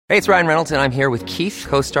Hey, it's Ryan Reynolds, and I'm here with Keith,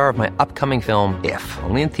 co-star of my upcoming film, If,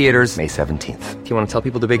 only in theaters May 17th. Do you want to tell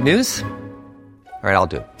people the big news? All right, I'll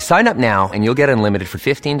do it. Sign up now and you'll get unlimited for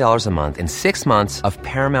 $15 a month and 6 months of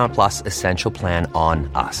Paramount Plus Essential Plan on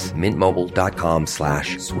us.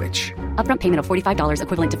 MintMobile.com/switch. Upfront payment of $45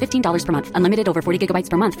 equivalent to $15 per month. Unlimited over 40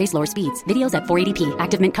 gigabytes per month. Face lower speeds. Videos at 480p.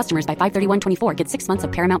 Active Mint customers by 531.24 get 6 months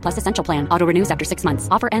of Paramount Plus Essential Plan. Auto renews after 6 months.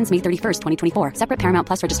 Offer ends May 31st, 2024. Separate Paramount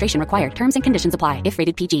Plus registration required. Terms and conditions apply if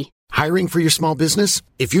rated PG. Hiring for your small business?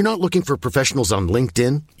 If you're not looking for professionals on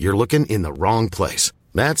LinkedIn, you're looking in the wrong place.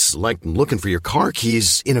 That's like looking for your car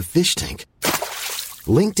keys in a fish tank.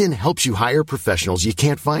 LinkedIn helps you hire professionals you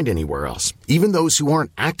can't find anywhere else, even those who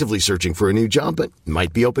aren't actively searching for a new job but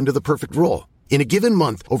might be open to the perfect role. In a given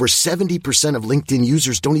month, over 70% of LinkedIn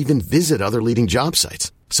users don't even visit other leading job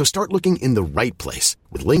sites. So start looking in the right place.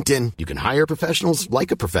 With LinkedIn, you can hire professionals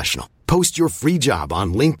like a professional. Post your free job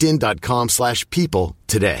on linkedin.com/people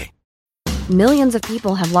today. Millions of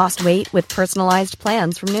people have lost weight with personalized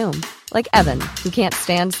plans from Noom. Like Evan, who can't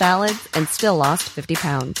stand salads and still lost 50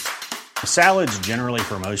 pounds. Salads generally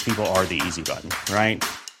for most people are the easy button, right?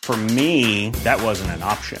 For me, that wasn't an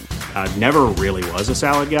option. I never really was a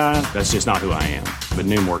salad guy. That's just not who I am. But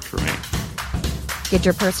Noom worked for me. Get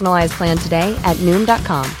your personalized plan today at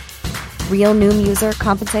Noom.com. Real Noom user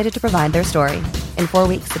compensated to provide their story. In 4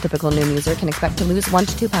 weeks, the typical Noom user can expect to lose 1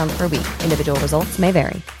 to 2 pounds per week. Individual results may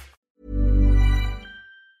vary.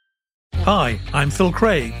 Hi, I'm Phil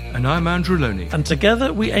Craig. And I'm Andrew Loney. And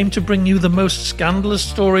together we aim to bring you the most scandalous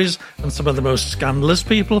stories and some of the most scandalous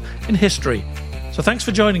people in history. So thanks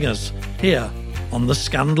for joining us here on the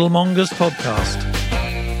Scandalmongers podcast.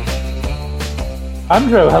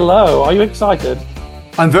 Andrew, hello. Are you excited?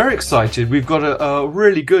 I'm very excited. We've got a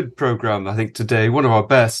really good programme, I think, today, one of our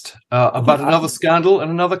best, about another scandal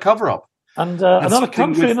and another cover-up. And another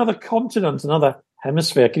country, another continent, another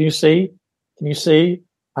hemisphere. Can you see?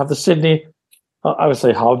 Have the Sydney, I would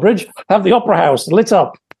say Harbour Bridge, have the Opera House lit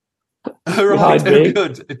up. Right,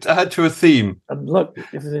 good. It add to a theme. And look,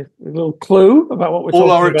 it's a little clue about what we're talking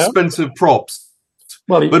about. All our expensive props.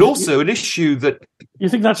 Well, but also an issue that you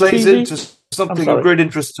think that's plays cheesy? Into something of great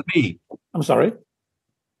interest to me. I'm sorry.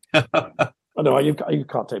 No, you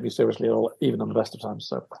can't take me seriously at all, even on the best of times.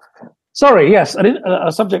 So, sorry, yes,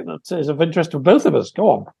 a subject that is of interest to both of us. Go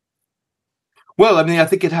on. Well, I mean, I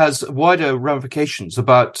think it has wider ramifications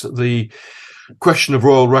about the question of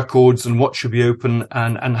royal records and what should be open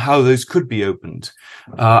and how those could be opened.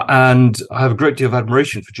 And I have a great deal of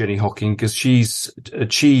admiration for Jenny Hocking because she's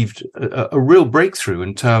achieved a real breakthrough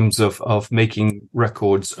in terms of making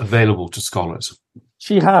records available to scholars.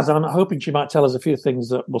 She has, and I'm hoping she might tell us a few things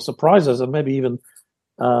that will surprise us and maybe even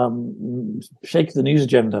shake the news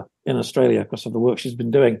agenda in Australia because of the work she's been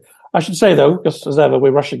doing. I should say, though, just as ever,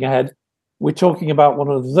 we're rushing ahead. We're talking about one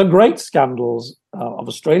of the great scandals of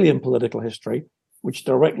Australian political history, which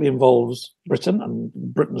directly involves Britain and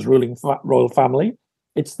Britain's ruling royal family.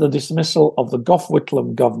 It's the dismissal of the Gough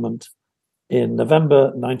Whitlam government in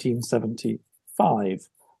November 1975.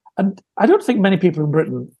 And I don't think many people in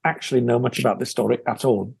Britain actually know much about this story at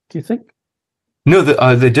all. Do you think? No,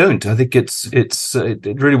 they don't. I think it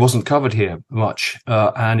really wasn't covered here much,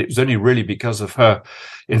 and it was only really because of her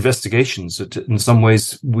investigations that, in some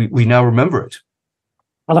ways, we now remember it.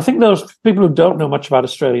 And I think those people who don't know much about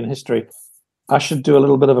Australian history, I should do a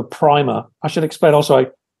little bit of a primer. I should explain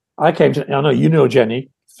also. I know you know Jenny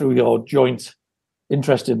through your joint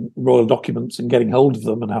interest in royal documents and getting hold of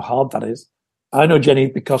them and how hard that is. I know Jenny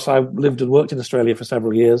because I lived and worked in Australia for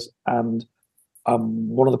several years, and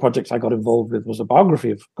one of the projects I got involved with was a biography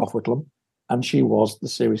of Gough Whitlam, and she was the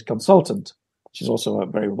series consultant. She's also a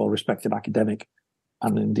very well-respected academic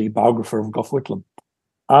and indeed biographer of Gough Whitlam.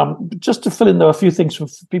 Just to fill in, though, a few things for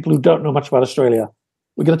people who don't know much about Australia,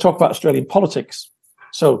 we're going to talk about Australian politics.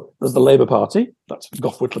 So there's the Labour Party, that's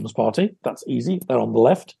Gough Whitlam's party, that's easy, they're on the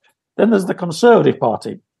left. Then there's the Conservative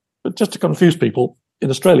Party, but just to confuse people, in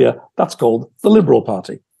Australia, that's called the Liberal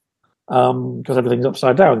Party, because everything's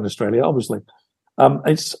upside down in Australia, obviously.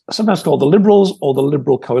 It's sometimes called the Liberals or the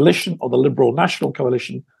Liberal Coalition or the Liberal National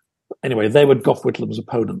Coalition. Anyway, they were Gough Whitlam's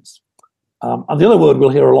opponents. And the other word we'll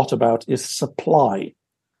hear a lot about is supply,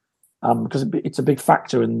 because it's a big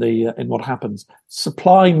factor in what happens.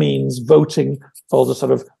 Supply means voting for the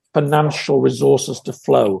sort of financial resources to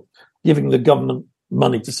flow, giving the government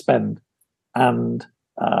money to spend. And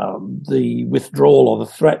the withdrawal or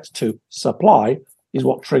the threat to supply is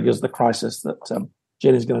what triggers the crisis that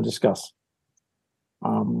Jen is going to discuss.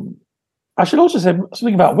 I should also say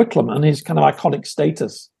something about Whitlam and his kind of iconic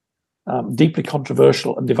status. Deeply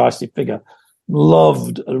controversial and divisive figure,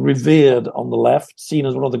 loved, revered on the left, seen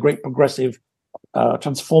as one of the great progressive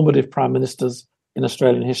transformative prime ministers in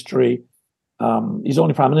Australian history. He's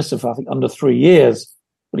only prime minister for, I think, under 3 years,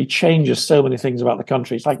 but he changes so many things about the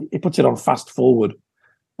country. It's like he puts it on fast forward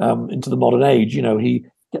into the modern age. You know, he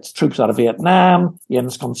gets troops out of Vietnam, he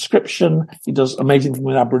ends conscription, he does amazing things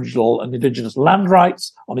with Aboriginal and Indigenous land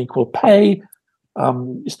rights on equal pay.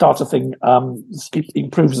 He starts a thing, he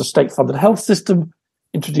improves the state-funded health system,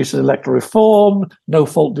 introduces electoral reform,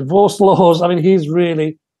 no-fault divorce laws. I mean, he's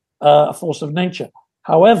really a force of nature.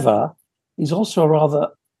 However, he's also a rather,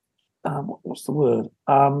 what's the word,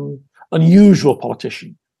 unusual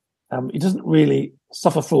politician. He doesn't really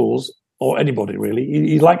suffer fools, or anybody really.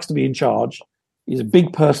 He likes to be in charge. He's a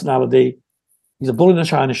big personality. He's a bull in a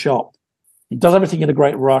china shop. He does everything in a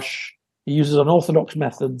great rush. He uses unorthodox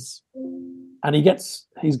methods. And he gets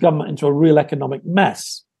his government into a real economic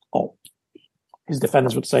mess. Oh, his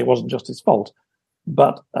defenders would say it wasn't just his fault.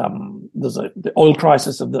 But the oil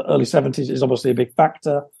crisis of the early 70s is obviously a big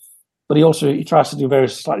factor. But he tries to do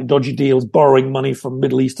various slightly dodgy deals, borrowing money from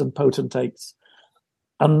Middle Eastern potentates.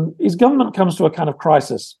 And his government comes to a kind of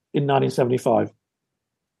crisis in 1975.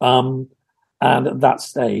 And at that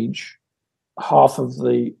stage, half of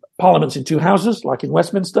the parliament's in two houses, like in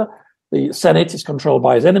Westminster. The Senate is controlled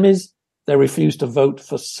by his enemies. They refuse to vote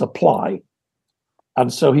for supply.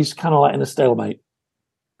 And so he's kind of like in a stalemate.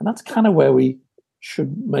 And that's kind of where we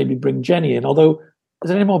should maybe bring Jenny in. Although, is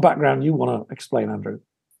there any more background you want to explain, Andrew?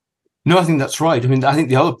 No, I think that's right. I mean, I think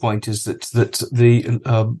the other point is that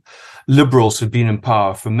the Liberals had been in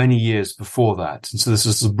power for many years before that. And so this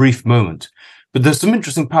is a brief moment. But there's some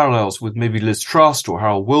interesting parallels with maybe Liz Truss or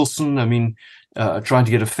Harold Wilson. I mean, trying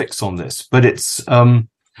to get a fix on this. But it's,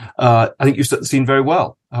 I think you've set the scene very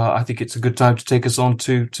well. I think it's a good time to take us on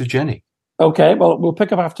to Jenny. Okay, well, we'll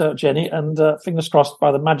pick up after Jenny, and fingers crossed,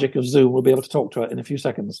 by the magic of Zoom, we'll be able to talk to her in a few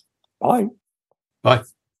seconds. Bye. Bye.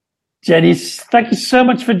 Jenny, thank you so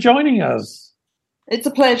much for joining us. It's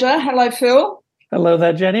a pleasure. Hello, Phil. Hello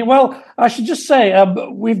there, Jenny. Well, I should just say,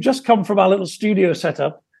 we've just come from our little studio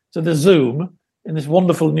setup to the Zoom in this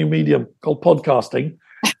wonderful new medium called podcasting.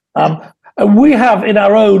 And we have, in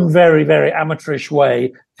our own very, very amateurish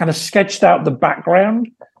way, kind of sketched out the background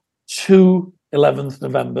to 11th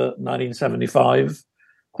November 1975,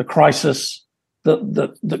 the crisis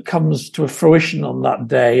that comes to a fruition on that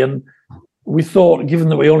day. And we thought, given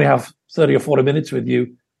that we only have 30 or 40 minutes with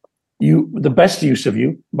you, the best use of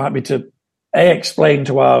you might be to explain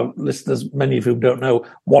to our listeners, many of whom don't know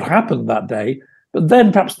what happened that day, but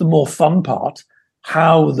then perhaps the more fun part,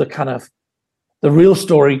 how the real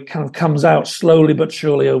story kind of comes out slowly but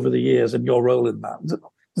surely over the years and your role in that. Does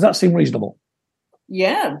that seem reasonable?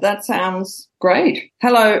 Yeah, that sounds great.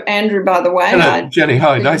 Hello, Andrew, by the way. Hello, Jenny.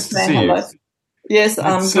 Hi, nice to see you. Yes,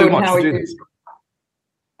 I'm good. How are you?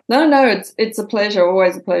 No, it's a pleasure,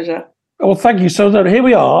 always a pleasure. Well, thank you. So here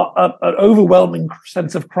we are, an overwhelming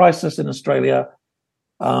sense of crisis in Australia.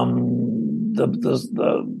 The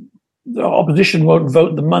opposition won't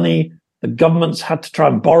vote the money. The government's had to try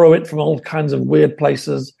and borrow it from all kinds of weird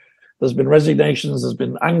places. There's been resignations. There's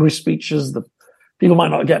been angry speeches. The people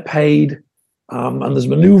might not get paid. And there's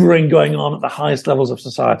maneuvering going on at the highest levels of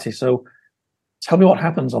society. So tell me what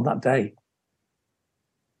happens on that day.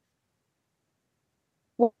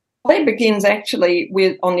 Well, it begins actually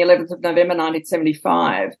on the 11th of November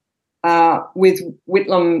 1975 with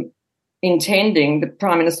the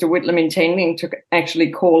Prime Minister Whitlam intending to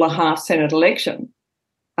actually call a half-Senate election.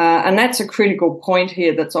 And that's a critical point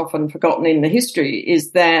here that's often forgotten in the history,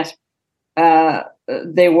 is that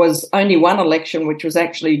there was only one election which was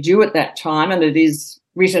actually due at that time, and it is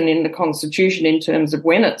written in the Constitution in terms of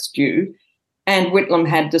when it's due. And Whitlam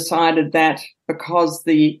had decided that because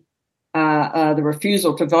the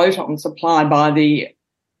refusal to vote on supply by the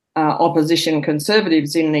opposition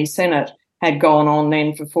Conservatives in the Senate had gone on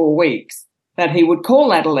then for 4 weeks, that he would call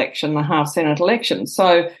that election the half-Senate election.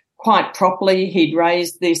 So quite properly, he'd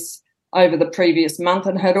raised this over the previous month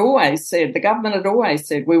and the government had always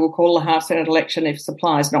said, we will call the half-Senate election if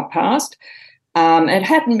supply is not passed. It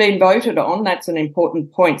hadn't been voted on. That's an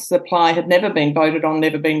important point. Supply had never been voted on,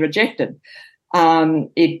 never been rejected.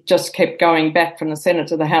 It just kept going back from the Senate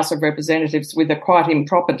to the House of Representatives with a quite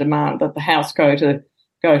improper demand that the House go to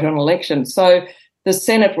an election. So the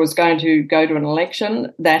Senate was going to go to an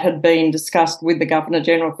election that had been discussed with the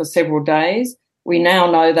Governor-General for several days. We now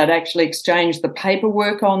know that actually exchanged the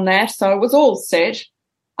paperwork on that. So it was all set.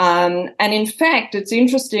 And in fact, it's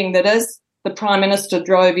interesting that as the Prime Minister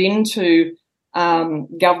drove into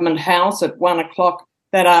Government House at 1:00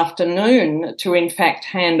 that afternoon to, in fact,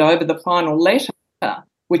 hand over the final letter,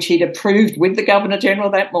 which he'd approved with the Governor-General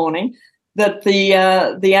that morning, that the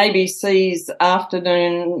ABC's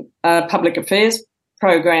afternoon public affairs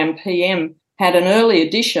program PM had an early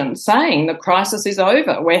edition saying the crisis is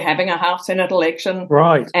over. We're having a half Senate election,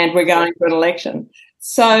 right, and we're going to an election.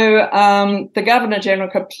 So the Governor-General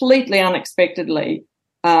completely unexpectedly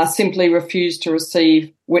simply refused to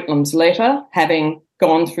receive Whitlam's letter, having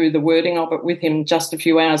gone through the wording of it with him just a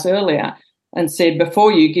few hours earlier, and said,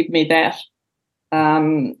 before you give me that,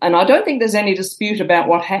 and I don't think there's any dispute about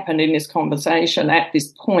what happened in this conversation at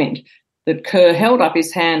this point, that Kerr held up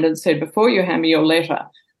his hand and said, before you hand me your letter,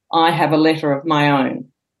 I have a letter of my own.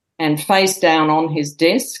 And face down on his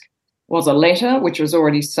desk was a letter which was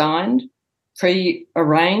already signed,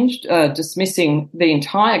 pre-arranged, dismissing the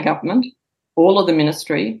entire government, all of the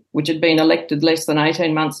ministry, which had been elected less than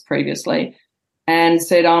 18 months previously, and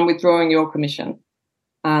said, I'm withdrawing your commission.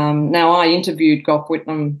 Now, I interviewed Gough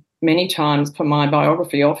Whitlam many times for my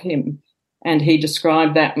biography of him, and he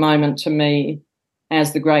described that moment to me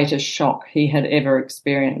as the greatest shock he had ever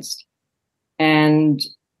experienced. And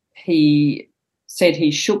he said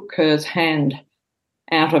he shook Kerr's hand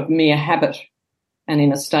out of mere habit and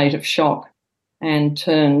in a state of shock, and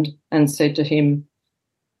turned and said to him,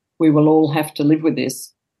 we will all have to live with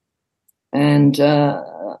this. And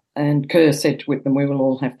Kerr said to Whitlam, we will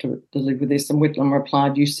all have to live with this. And Whitlam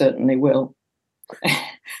replied, you certainly will.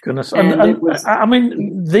 Goodness. I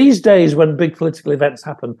mean, these days when big political events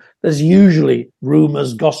happen, there's usually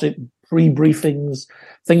rumours, gossip, pre-briefings,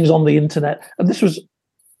 things on the internet. And this was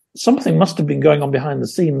something must have been going on behind the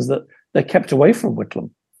scenes that they kept away from Whitlam.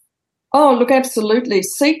 Oh, look, absolutely.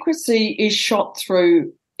 Secrecy is shot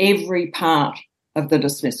through every part of the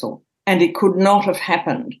dismissal. And it could not have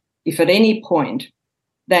happened if at any point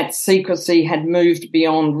that secrecy had moved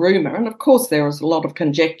beyond rumour. And of course, there was a lot of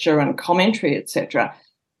conjecture and commentary, etc.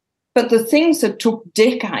 But the things that took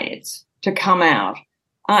decades to come out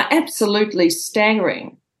are absolutely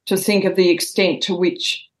staggering, to think of the extent to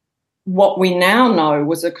which what we now know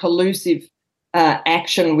was a collusive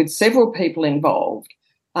action with several people involved,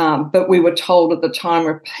 but we were told at the time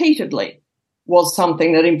repeatedly was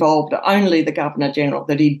something that involved only the Governor-General,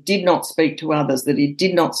 that he did not speak to others, that he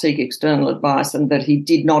did not seek external advice, and that he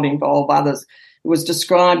did not involve others. It was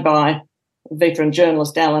described by veteran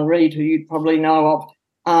journalist Alan Reid, who you'd probably know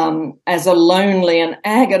of, as a lonely and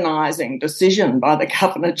agonising decision by the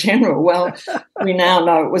Governor-General. Well, we now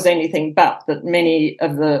know it was anything but, that many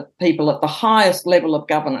of the people at the highest level of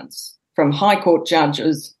governance, from High Court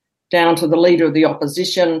judges down to the Leader of the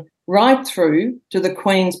Opposition, right through to the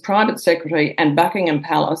Queen's Private Secretary and Buckingham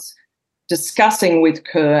Palace, discussing with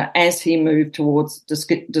Kerr as he moved towards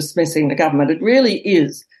dismissing the government. It really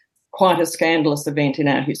is quite a scandalous event in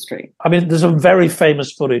our history. I mean, there's a very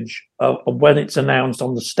famous footage of when it's announced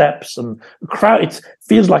on the steps, and the crowd, it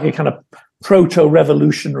feels like a kind of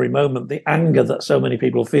proto-revolutionary moment, the anger that so many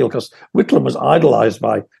people feel, because Whitlam was idolised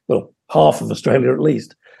by, well, half of Australia at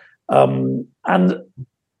least. And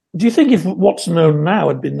do you think if what's known now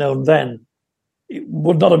had been known then, it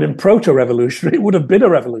would not have been proto-revolutionary, it would have been a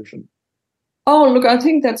revolution? Oh, look, I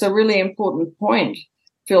think that's a really important point,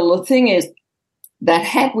 Phil. The thing is that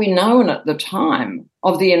had we known at the time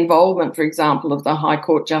of the involvement, for example, of the High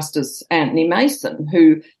Court Justice Anthony Mason,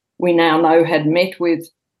 who we now know had met with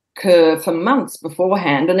Kerr for months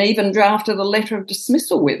beforehand and even drafted a letter of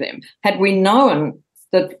dismissal with him, had we known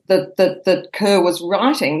that Kerr was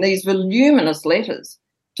writing these voluminous letters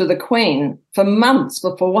to the Queen for months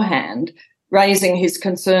beforehand, raising his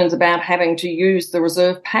concerns about having to use the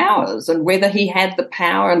reserve powers and whether he had the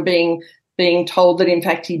power, and being told that, in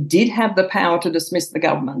fact, he did have the power to dismiss the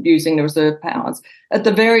government using the reserve powers. At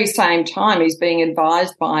the very same time, he's being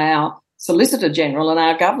advised by our Solicitor General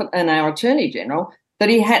and our Attorney General that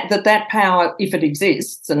he had that power, if it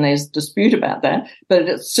exists, and there's dispute about that, but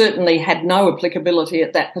it certainly had no applicability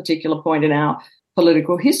at that particular point in our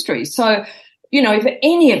political history. So, you know, if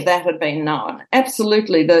any of that had been known,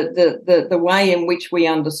 absolutely the way in which we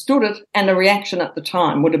understood it and the reaction at the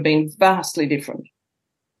time would have been vastly different.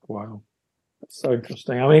 Wow. That's so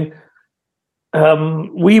interesting. I mean,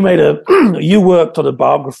 you worked on a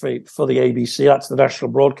biography for the ABC, that's the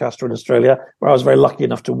national broadcaster in Australia, where I was very lucky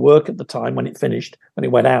enough to work at the time when it finished, when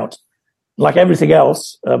it went out. Like everything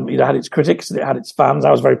else, it had its critics and it had its fans.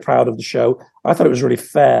 I was very proud of the show. I thought it was really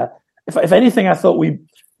fair. If anything, I thought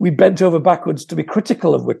we bent over backwards to be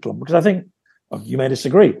critical of Whitlam, because I think, well, you may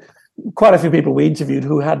disagree, quite a few people we interviewed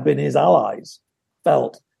who had been his allies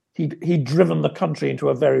felt he'd driven the country into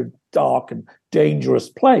a very dark and dangerous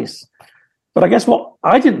place. But I guess what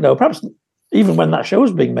I didn't know, perhaps even when that show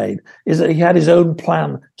was being made, is that he had his own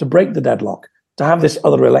plan to break the deadlock, to have this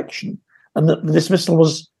other election, and that the dismissal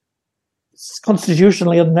was it's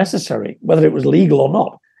constitutionally unnecessary, whether it was legal or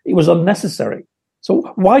not. It was unnecessary. So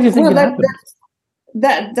why do you think it happened?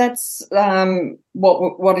 That's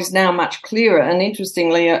what is now much clearer. And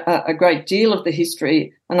interestingly, a great deal of the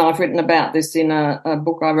history, and I've written about this in a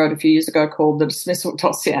book I wrote a few years ago called The Dismissal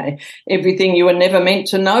Dossier, Everything You Were Never Meant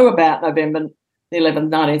to Know About November the 11th,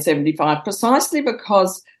 1975, precisely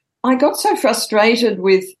because I got so frustrated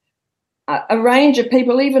with a range of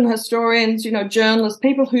people, even historians, journalists,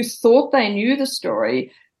 people who thought they knew the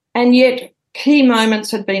story, and yet key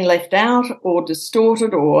moments had been left out or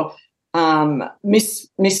distorted or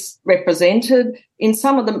misrepresented in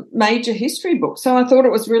some of the major history books. So I thought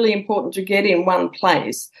it was really important to get in one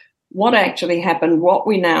place what actually happened, what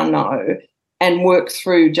we now know, and work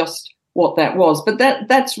through just what that was. But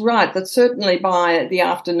that's right, that certainly by the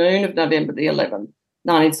afternoon of November the 11th,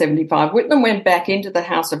 1975, Whitlam went back into the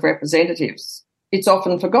House of Representatives. It's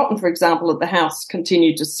often forgotten, for example, that the House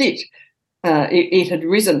continued to sit. It had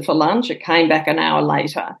risen for lunch. It came back an hour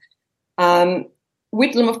later.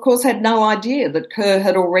 Whitlam, of course, had no idea that Kerr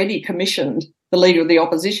had already commissioned the Leader of the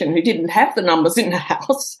Opposition, who didn't have the numbers in the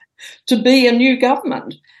House, to be a new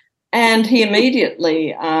government. And he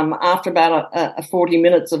immediately, after about a 40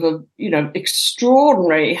 minutes of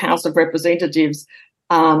extraordinary House of Representatives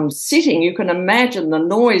sitting, you can imagine the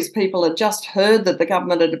noise. People had just heard that the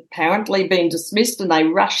government had apparently been dismissed, and they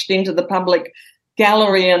rushed into the public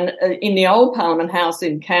gallery and in the old Parliament House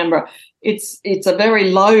in Canberra. It's a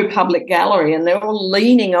very low public gallery, and they're all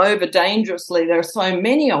leaning over dangerously. There are so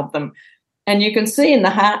many of them. And you can see in the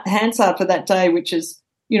Hansard for that day, which is,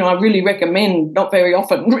 I really recommend not very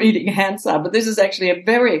often reading Hansard, but this is actually a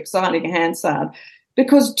very exciting Hansard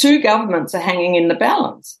because two governments are hanging in the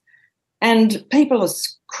balance. And people are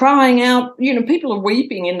crying out, people are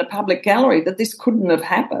weeping in the public gallery that this couldn't have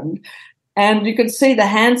happened. And you could see the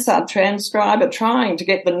Hansard transcriber trying to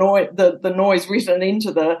get the noise written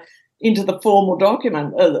into the formal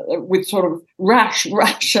document with sort of rush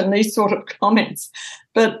and these sort of comments.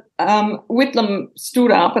 But Whitlam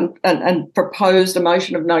stood up and proposed a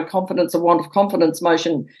motion of no confidence, a want of confidence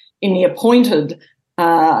motion in the appointed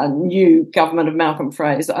new government of Malcolm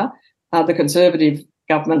Fraser, the Conservative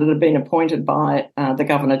government that had been appointed by the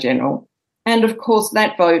Governor-General. And, of course,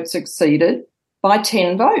 that vote succeeded by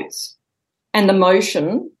 10 votes. And the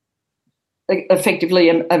motion, effectively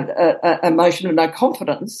a motion of no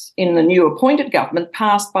confidence in the new appointed government,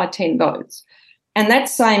 passed by 10 votes. And that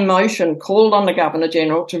same motion called on the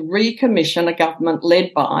Governor-General to recommission a government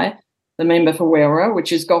led by the member for Werra,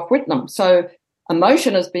 which is Gough Whitlam. So a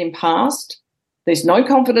motion has been passed. There's no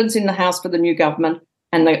confidence in the House for the new government,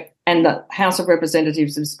 and the House of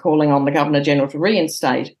Representatives is calling on the Governor-General to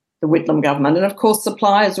reinstate the Whitlam government. And, of course,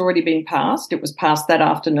 supply has already been passed. It was passed that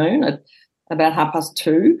afternoon at about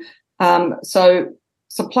 2:30. So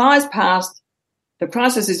supply is passed. The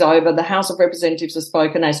crisis is over. The House of Representatives has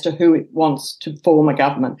spoken as to who it wants to form a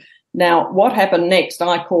government. Now, what happened next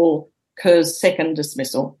I call Kerr's second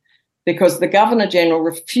dismissal, because the Governor-General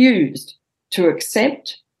refused to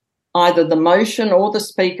accept either the motion or the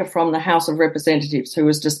Speaker from the House of Representatives, who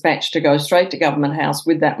was dispatched to go straight to Government House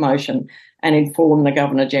with that motion and inform the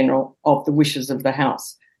Governor-General of the wishes of the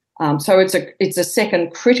House. So it's a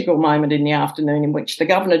second critical moment in the afternoon in which the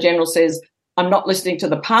Governor-General says, I'm not listening to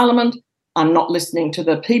the Parliament, I'm not listening to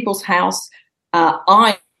the People's House,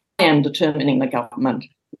 I am determining the government,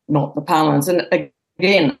 not the Parliament. And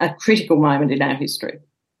again, a critical moment in our history.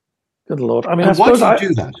 Good Lord. I mean, and why did he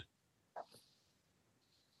do that?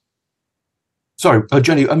 Sorry,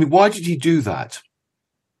 Jenny, why did he do that?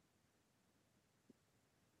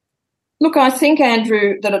 Look, I think,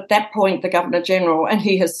 Andrew, that at that point the Governor-General, and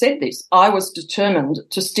he has said this, I was determined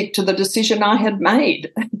to stick to the decision I had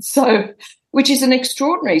made. So, which is an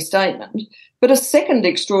extraordinary statement. But a second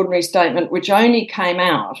extraordinary statement, which only came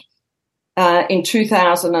out in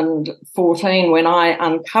 2014 when I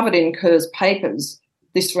uncovered in Kerr's papers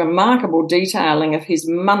this remarkable detailing of his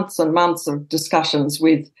months and months of discussions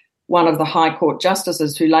with one of the High Court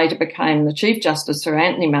justices who later became the Chief Justice, Sir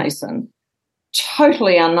Anthony Mason,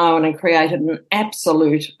 totally unknown, and created an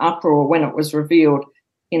absolute uproar when it was revealed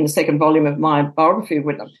in the second volume of my biography of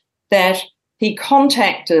Whitlam, that he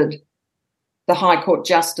contacted the High Court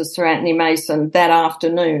Justice, Sir Anthony Mason, that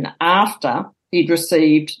afternoon after he'd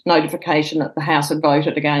received notification that the House had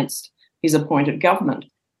voted against his appointed government.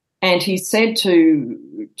 And he said to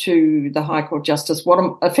the High Court Justice, what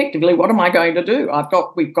am I going to do?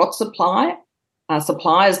 We've got supply.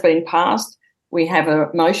 Supply has been passed. We have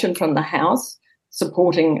a motion from the House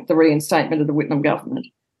supporting the reinstatement of the Whitlam government.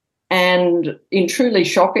 And in truly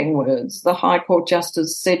shocking words, the High Court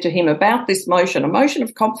Justice said to him about this motion, a motion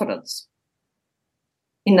of confidence,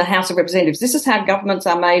 in the House of Representatives. This is how governments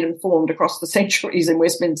are made and formed across the centuries in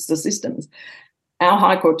Westminster systems. Our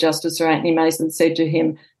High Court Justice, Sir Anthony Mason, said to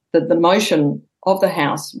him that the motion of the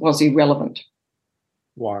House was irrelevant.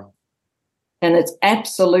 Wow. And it's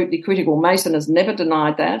absolutely critical. Mason has never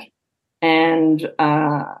denied that, and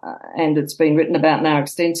it's been written about now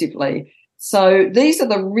extensively. So these are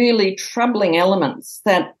the really troubling elements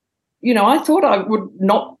that, you know, I thought I would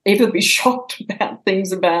not ever be shocked about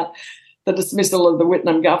things about the dismissal of the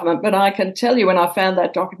Whitlam government, but I can tell you when I found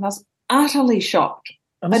that document, I was utterly shocked.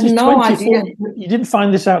 And I had no idea. You didn't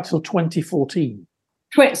find this out till 2014?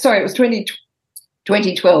 Sorry, it was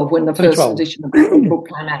 2012 when the first edition of the book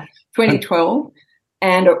came out. 2012,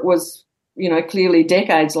 and it was, you know, clearly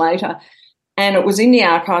decades later, and it was in the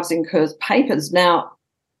archives in Kerr's papers. Now,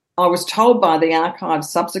 I was told by the archives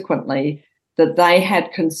subsequently that they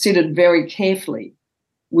had considered very carefully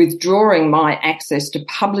withdrawing my access to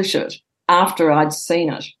publish it after I'd seen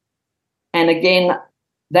it. And again,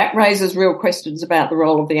 that raises real questions about the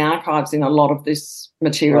role of the archives in a lot of this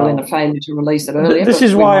material in a failure to release it earlier. This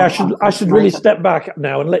is why I should really step back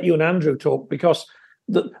now and let you and Andrew talk, because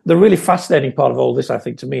the really fascinating part of all this, I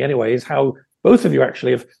think, to me anyway, is how both of you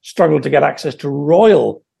actually have struggled to get access to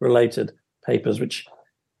royal-related papers, which,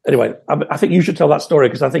 anyway, I think you should tell that story,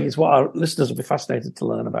 because I think it's what our listeners will be fascinated to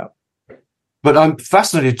learn about. But I'm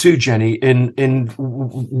fascinated too, Jenny,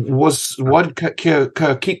 why did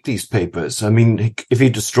Kerr keep these papers? I mean, if he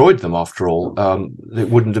destroyed them, after all, it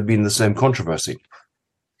wouldn't have been the same controversy.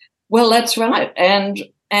 Well, that's right.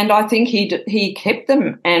 And I think he kept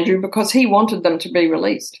them, Andrew, because he wanted them to be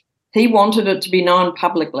released. He wanted it to be known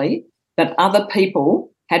publicly that other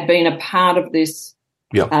people had been a part of this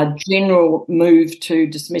general move to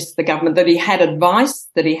dismiss the government, that he had advice,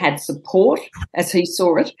 that he had support as he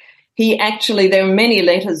saw it. There are many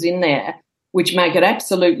letters in there which make it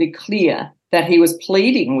absolutely clear that he was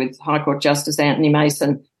pleading with High Court Justice Anthony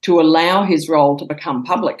Mason to allow his role to become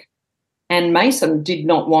public. And Mason did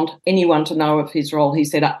not want anyone to know of his role, he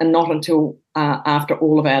said, and not until after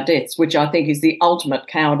all of our deaths, which I think is the ultimate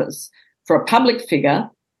cowardice for a public figure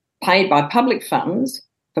paid by public funds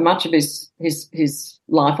for much of his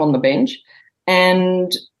life on the bench,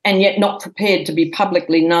 and yet not prepared to be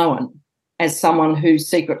publicly known as someone who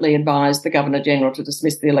secretly advised the Governor-General to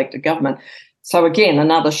dismiss the elected government. So again,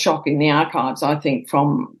 another shock in the archives, I think,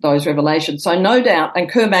 from those revelations. So no doubt, and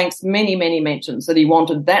Kerr makes many, many mentions that he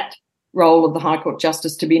wanted that role of the High Court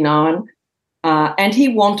Justice to be known, and he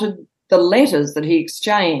wanted the letters that he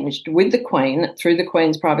exchanged with the Queen through the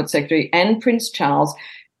Queen's private secretary and Prince Charles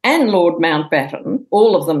and Lord Mountbatten,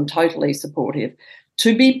 all of them totally supportive,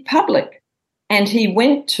 to be public. And he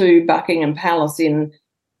went to Buckingham Palace in,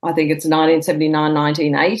 I think it's 1979,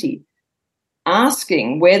 1980,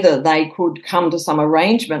 asking whether they could come to some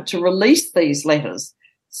arrangement to release these letters.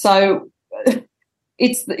 So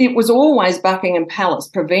it was always Buckingham Palace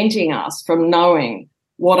preventing us from knowing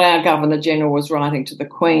what our Governor-General was writing to the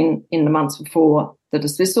Queen in the months before the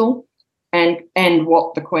dismissal, and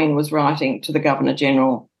what the Queen was writing to the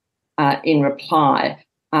Governor-General in reply.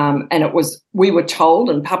 We were told,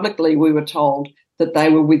 and publicly we were told, that they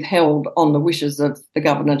were withheld on the wishes of the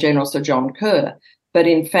Governor-General, Sir John Kerr. But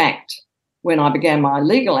in fact, when I began my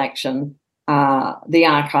legal action, the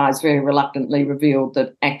archives very reluctantly revealed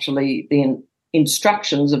that actually the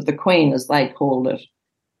instructions of the Queen, as they called it,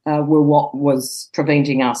 were what was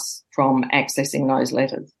preventing us from accessing those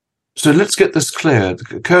letters. So let's get this clear.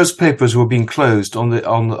 Kerr's papers were being closed on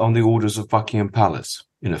the orders of Buckingham Palace,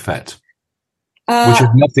 in effect, which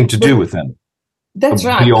had nothing to do with them. That's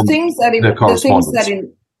right.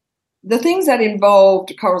 The things that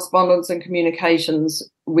involved correspondence and communications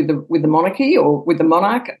with the monarchy or with the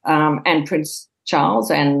monarch and Prince Charles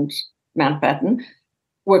and Mountbatten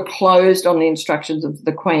were closed on the instructions of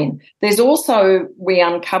the Queen. There's also, we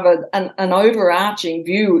uncovered an overarching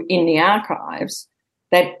view in the archives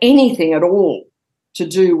that anything at all to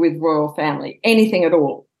do with royal family, anything at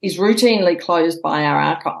all, is routinely closed by our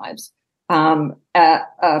archives. On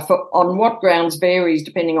what grounds varies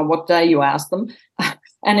depending on what day you ask them,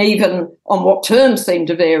 and even on what terms seem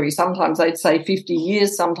to vary. Sometimes they'd say 50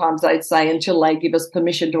 years, sometimes they'd say until they give us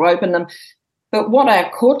permission to open them. But what our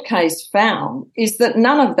court case found is that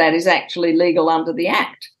none of that is actually legal under the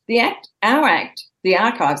Act. Our Act, the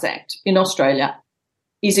Archives Act in Australia,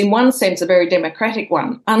 is in one sense a very democratic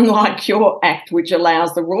one, unlike your Act, which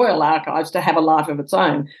allows the Royal Archives to have a life of its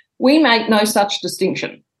own. We make no such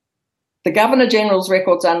distinction. The Governor-General's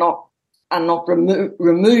records are not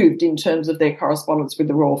removed in terms of their correspondence with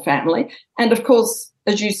the royal family. And, of course,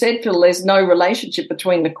 as you said, Phil, there's no relationship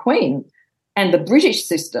between the Queen and the British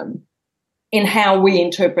system in how we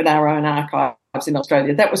interpret our own archives in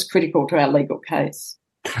Australia. That was critical to our legal case.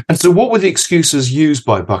 And so what were the excuses used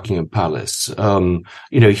by Buckingham Palace?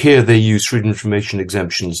 Here they use freedom of information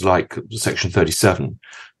exemptions like Section 37.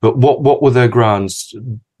 But what were their grounds,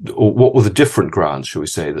 or what were the different grounds, shall we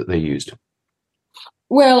say, that they used?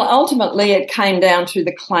 Well, ultimately it came down to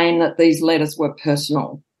the claim that these letters were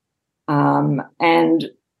personal and,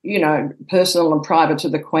 personal and private to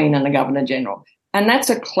the Queen and the Governor-General. And that's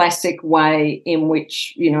a classic way in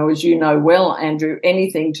which, as you know well, Andrew,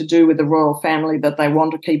 anything to do with the royal family that they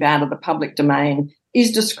want to keep out of the public domain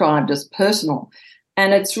is described as personal.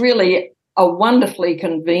 And it's really a wonderfully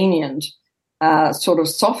convenient sort of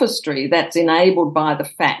sophistry that's enabled by the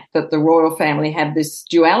fact that the royal family have this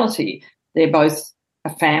duality. They're both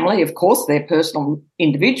a family. Of course, they're personal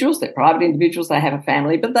individuals, they're private individuals, they have a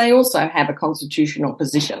family, but they also have a constitutional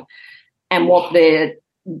position. And what they're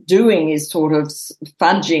doing is sort of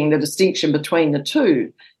fudging the distinction between the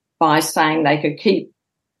two by saying they could keep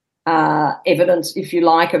evidence, if you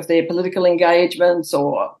like, of their political engagements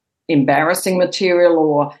or embarrassing material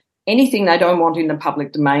or anything they don't want in the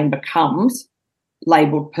public domain becomes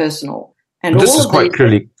labelled personal. And this is quite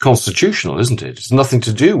clearly constitutional, isn't it? It's nothing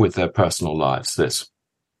to do with their personal lives, this.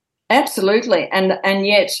 Absolutely. And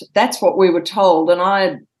yet that's what we were told. And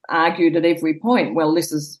I argued at every point, well,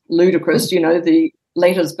 this is ludicrous. The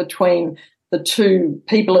letters between the two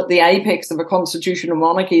people at the apex of a constitutional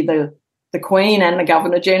monarchy, the Queen and the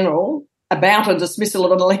Governor-General, about a dismissal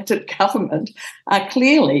of an elected government are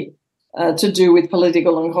clearly to do with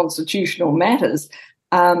political and constitutional matters.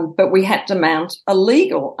 But we had to mount a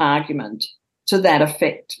legal argument to that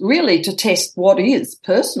effect, really to test what is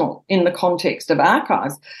personal in the context of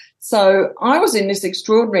archives. So I was in this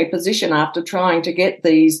extraordinary position after trying to get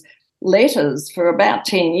these letters for about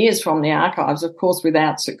 10 years from the archives, of course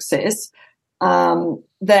without success,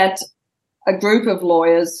 that a group of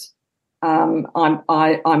lawyers,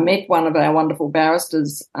 I met one of our wonderful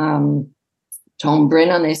barristers, Tom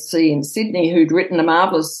Brennan, SC in Sydney, who'd written a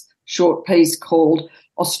marvellous short piece called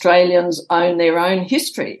Australians Own Their Own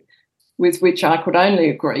History, with which I could only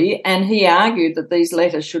agree, and he argued that these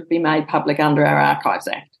letters should be made public under our Archives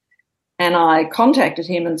Act. And I contacted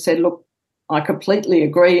him and said, look, I completely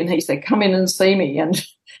agree. And he said, come in and see me. And,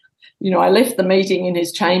 I left the meeting in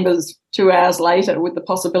his chambers 2 hours later with the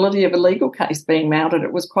possibility of a legal case being mounted.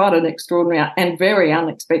 It was quite an extraordinary and very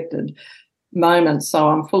unexpected moment. So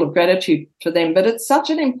I'm full of gratitude to them. But it's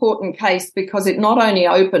such an important case because it not only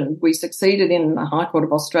opened, we succeeded in the High Court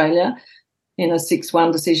of Australia in a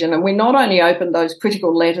 6-1 decision, and we not only opened those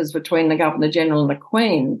critical letters between the Governor-General and the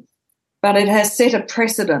Queen, but it has set a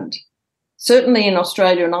precedent, certainly in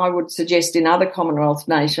Australia, and I would suggest in other Commonwealth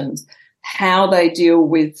nations, how they deal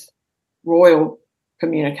with royal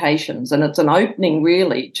communications. And it's an opening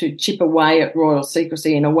really to chip away at royal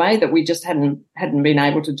secrecy in a way that we just hadn't been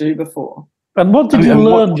able to do before. And what did you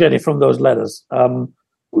learn, Jenny, from those letters?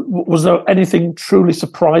 Was there anything truly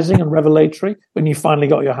surprising and revelatory when you finally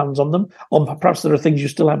got your hands on them? Or perhaps there are things you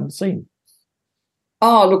still haven't seen?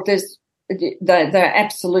 Oh, look, they're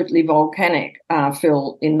absolutely volcanic,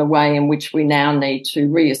 Phil, in the way in which we now need to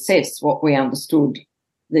reassess what we understood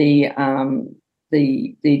the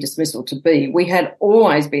dismissal to be. We had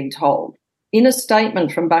always been told in a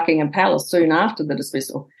statement from Buckingham Palace soon after the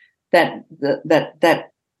dismissal that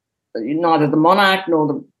neither the monarch nor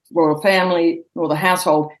the royal family nor the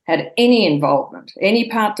household had any involvement, any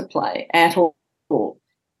part to play at all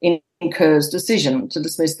in Kerr's decision to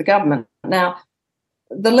dismiss the government. Now,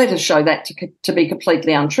 the letters show that to be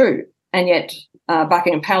completely untrue, and yet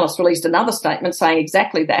Buckingham Palace released another statement saying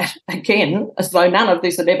exactly that, again, as though none of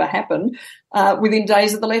this had ever happened, within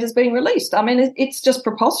days of the letters being released. I mean, it's just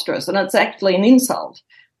preposterous, and it's actually an insult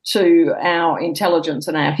to our intelligence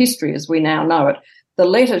and our history as we now know it. The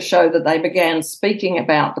letters show that they began speaking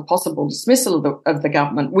about the possible dismissal of the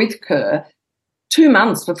government with Kerr 2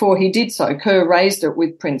 months before he did so. Kerr raised it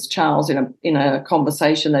with Prince Charles in a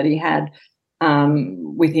conversation that he had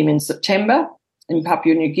with him in September in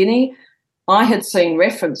Papua New Guinea. I had seen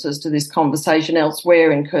references to this conversation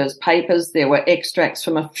elsewhere in Kerr's papers. There were extracts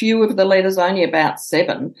from a few of the letters, only about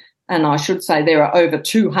 7, and I should say there are over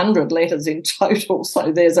 200 letters in total,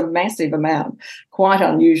 so there's a massive amount, quite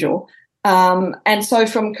unusual. And so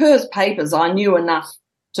from Kerr's papers, I knew enough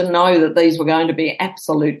to know that these were going to be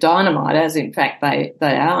absolute dynamite, as in fact they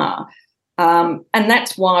are. And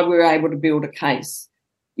that's why we were able to build a case.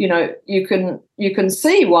 You know, you can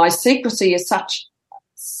see why secrecy is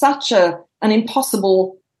such an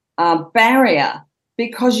impossible barrier,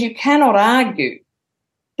 because you cannot argue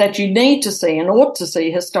that you need to see and ought to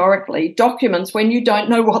see historically documents when you don't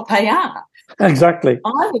know what they are. Exactly.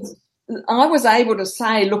 I was able to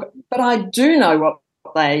say, look, but I do know what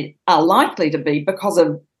they are likely to be because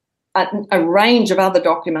of a range of other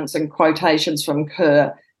documents and quotations from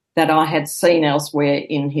Kerr that I had seen elsewhere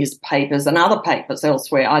in his papers and other papers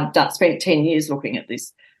elsewhere. I'd spent 10 years looking at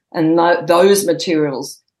this, and those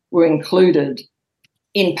materials were included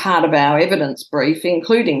in part of our evidence brief,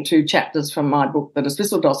 including 2 chapters from my book, The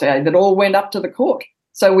Dismissal Dossier, that all went up to the court.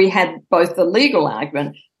 So we had both the legal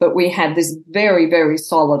argument, but we had this very, very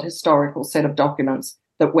solid historical set of documents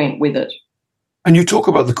that went with it. And you talk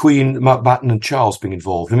about the Queen, Mountbatten and Charles being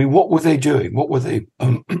involved. I mean, what were they doing? What were they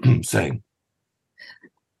saying?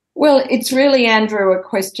 Well, it's really, Andrew, a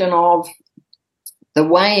question of the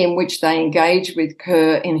way in which they engaged with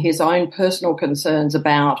Kerr in his own personal concerns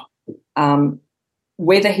about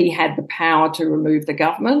whether he had the power to remove the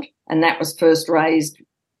government. And that was first raised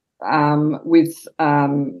with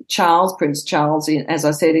Charles, Prince Charles, as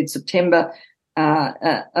I said, in September,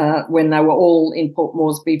 when they were all in Port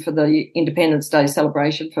Moresby for the Independence Day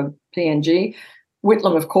celebration for PNG.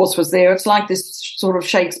 Whitlam, of course, was there. It's like this sort of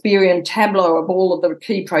Shakespearean tableau of all of the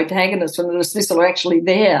key protagonists from the dismissal are actually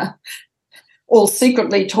there, all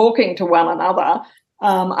secretly talking to one another,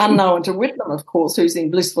 unknown to Whitlam, of course, who's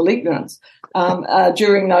in blissful ignorance,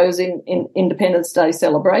 during those in Independence Day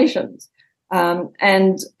celebrations.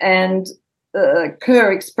 And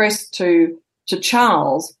Kerr expressed to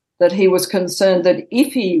Charles that he was concerned that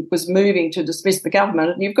if he was moving to dismiss the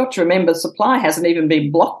government, and you've got to remember supply hasn't even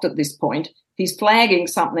been blocked at this point, he's flagging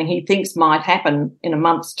something he thinks might happen in a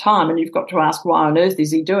month's time, and you've got to ask why on earth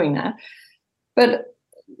is he doing that. But,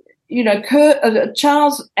 you know,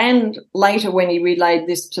 Charles, and later when he relayed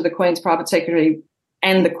this to the Queen's Private Secretary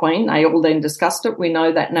and the Queen, they all then discussed it, we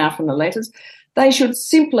know that now from the letters, they should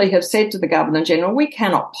simply have said to the Governor-General, we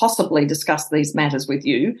cannot possibly discuss these matters with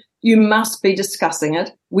you. You must be discussing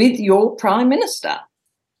it with your Prime Minister.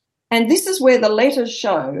 And this is where the letters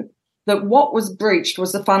show that what was breached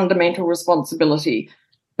was the fundamental responsibility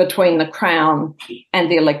between the Crown and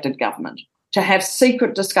the elected government. To have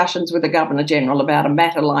secret discussions with the Governor-General about a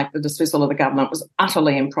matter like the dismissal of the government was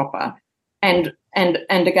utterly improper and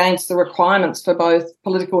against the requirements for both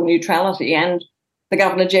political neutrality and the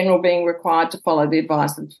Governor-General being required to follow the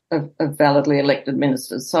advice of validly elected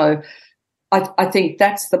ministers. So I think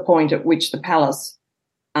that's the point at which the palace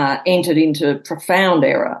entered into profound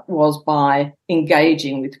error, was by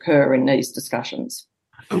engaging with Kerr in these discussions.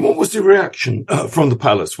 And what was the reaction from the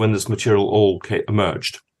palace when this material all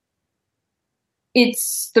emerged?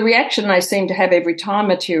 It's the reaction they seem to have every time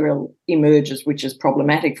material emerges, which is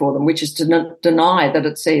problematic for them, which is to deny that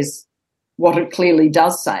it says what it clearly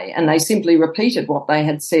does say. And they simply repeated what they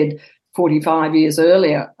had said 45 years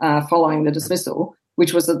earlier following the dismissal,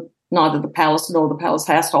 which was that neither the palace nor the palace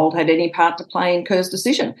household had any part to play in Kerr's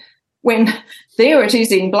decision. When there it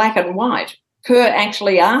is in black and white, Kerr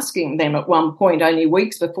actually asking them at one point, only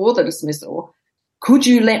weeks before the dismissal, could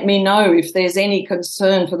you let me know if there's any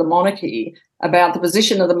concern for the monarchy about the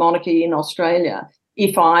position of the monarchy in Australia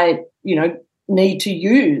if I, need to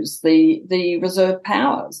use the reserve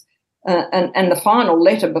powers? And the final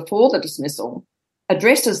letter before the dismissal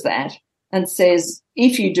addresses that and says,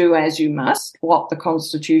 if you do as you must, what the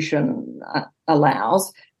Constitution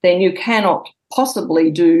allows, then you cannot possibly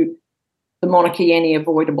do the monarchy any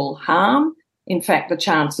avoidable harm. In fact, the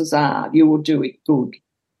chances are you will do it good.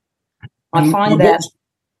 I find that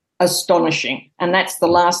astonishing. And that's the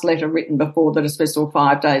last letter written before the dismissal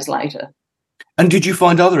 5 days later. And did you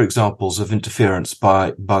find other examples of interference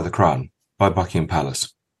by the Crown, by Buckingham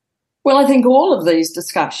Palace? Well, I think all of these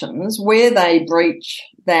discussions, where they breach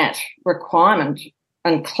that requirement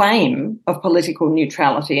and claim of political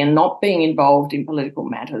neutrality and not being involved in political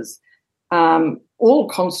matters, all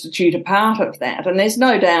constitute a part of that. And there's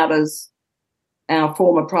no doubt, as our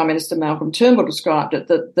former Prime Minister Malcolm Turnbull described it,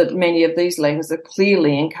 that many of these letters are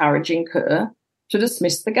clearly encouraging Kerr to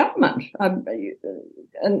dismiss the government. And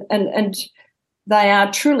they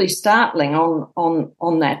are truly startling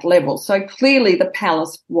on that level. So clearly the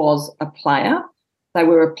palace was a player. They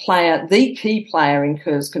were a player, the key player in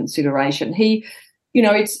Kerr's consideration.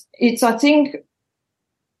 It's I think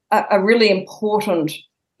a really important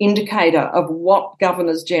indicator of what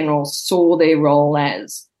Governors-General saw their role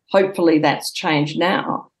as. Hopefully that's changed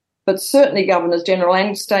now. But certainly Governors-General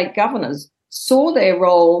and state governors saw their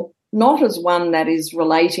role not as one that is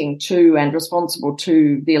relating to and responsible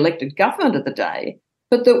to the elected government of the day,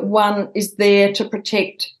 but that one is there to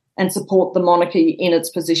protect and support the monarchy in its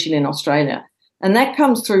position in Australia. And that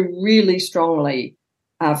comes through really strongly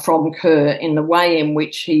from Kerr in the way in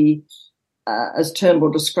which he, as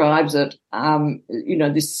Turnbull describes it,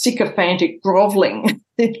 this sycophantic grovelling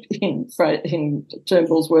in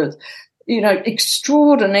Turnbull's words,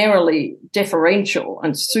 extraordinarily deferential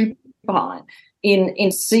and supine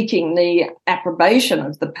in seeking the approbation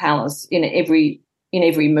of the palace in every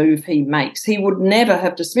move he makes. He would never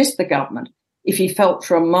have dismissed the government if he felt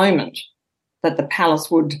for a moment that the palace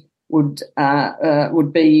would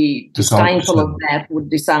be disdainful of that, would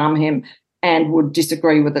disarm him, and would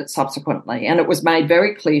disagree with it subsequently. And it was made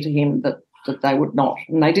very clear to him that they would not,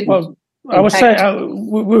 and they didn't. Well,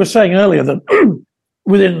 we were saying earlier that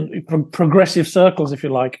within progressive circles, if you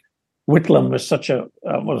like, Whitlam was such a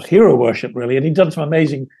hero worship, really, and he'd done some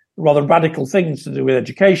amazing, rather radical things to do with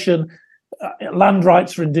education, land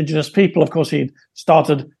rights for Indigenous people. Of course, he'd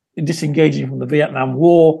started disengaging from the Vietnam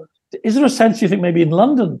War. Is there a sense, you think, maybe in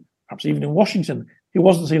London, perhaps even in Washington, he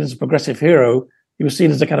wasn't seen as a progressive hero, he was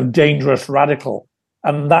seen as a kind of dangerous radical,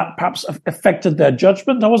 and that perhaps affected their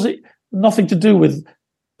judgment? Or was it nothing to do with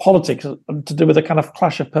politics, to do with a kind of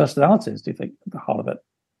clash of personalities, do you think, at the heart of it?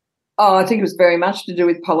 Oh, I think it was very much to do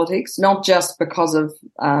with politics, not just because of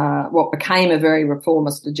what became a very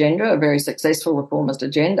reformist agenda, a very successful reformist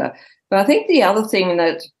agenda. But I think the other thing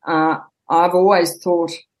that I've always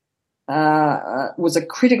thought was a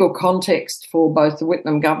critical context for both the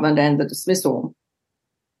Whitlam government and the dismissal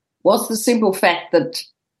was the simple fact that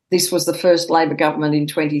this was the first Labor government in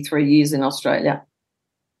 23 years in Australia.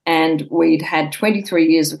 And we'd had 23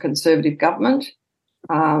 years of Conservative government.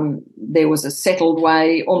 There was a settled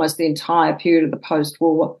way, almost the entire period of the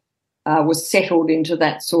post-war was settled into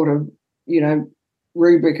that sort of,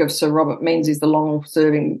 rubric of Sir Robert Menzies, the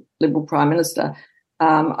long-serving Liberal Prime Minister.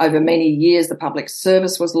 Over many years, the public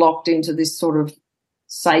service was locked into this sort of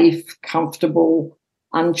safe, comfortable,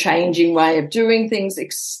 unchanging way of doing things,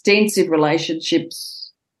 extensive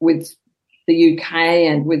relationships with the UK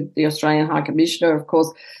and with the Australian High Commissioner, of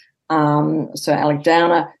course, Sir Alec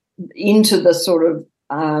Downer, into the sort of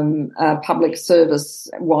public service,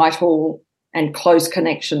 Whitehall, and close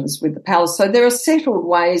connections with the palace. So there are settled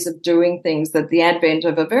ways of doing things that the advent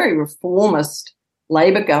of a very reformist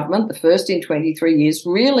Labor government, the first in 23 years,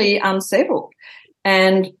 really unsettled.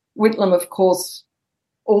 And Whitlam, of course,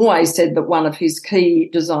 always said that one of his key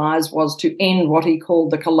desires was to end what he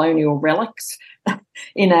called the colonial relics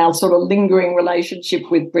in our sort of lingering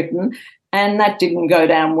relationship with Britain. And that didn't go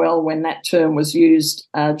down well when that term was used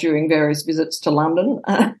during various visits to London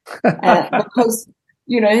because,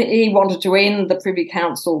 he wanted to end the Privy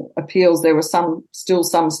Council appeals. There were still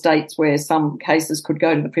some states where some cases could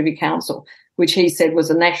go to the Privy Council, which he said was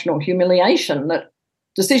a national humiliation, that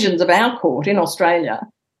decisions of our court in Australia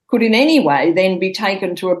could in any way then be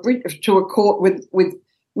taken to a court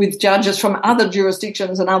with judges from other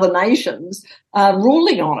jurisdictions and other nations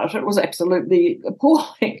ruling on it. It was absolutely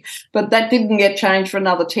appalling. But that didn't get changed for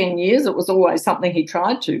another 10 years. It was always something he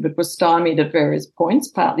tried to, but was stymied at various points,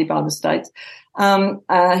 partly by the states.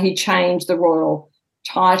 He changed the royal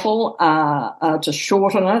title to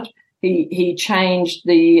shorten it. He changed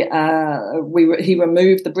he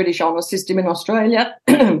removed the British honour system in Australia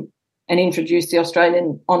and introduced the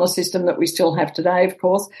Australian honour system that we still have today, of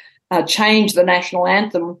course. Changed the national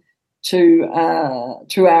anthem to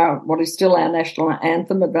our what is still our national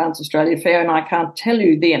anthem, Advance Australia Fair, and I can't tell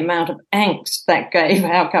you the amount of angst that gave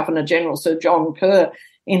our Governor General Sir John Kerr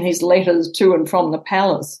in his letters to and from the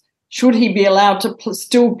palace. Should he be allowed to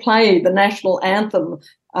still play the national anthem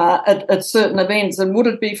at certain events, and would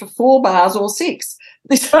it be for 4 bars or 6?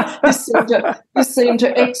 This seemed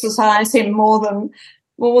to exercise him more than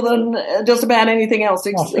just about anything else.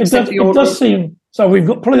 It does seem. So we've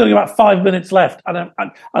probably only about 5 minutes left, and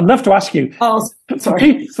I'd love to ask you,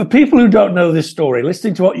 for people who don't know this story,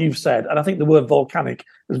 listening to what you've said, and I think the word volcanic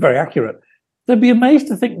is very accurate, they'd be amazed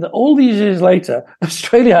to think that all these years later,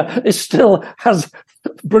 Australia still has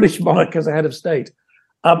British monarch as a head of state.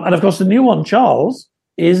 And of course, the new one, Charles,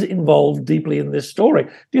 is involved deeply in this story.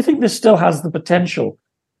 Do you think this still has the potential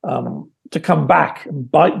to come back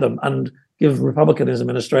and bite them and give republicanism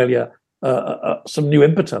in Australia some new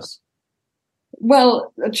impetus?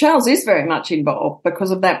 Well, Charles is very much involved because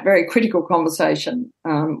of that very critical conversation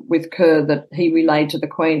with Kerr that he relayed to the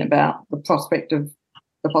Queen about the prospect of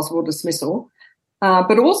the possible dismissal,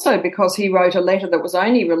 but also because he wrote a letter that was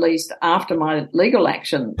only released after my legal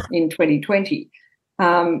action in 2020,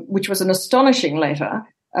 which was an astonishing letter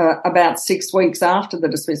about 6 weeks after the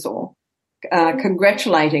dismissal,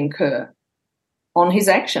 congratulating Kerr on his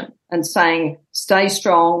action and saying, stay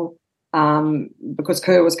strong, because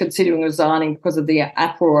Kerr was considering resigning because of the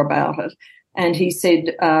uproar about it. And he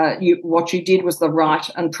said, what you did was the right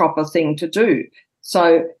and proper thing to do.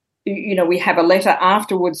 So, we have a letter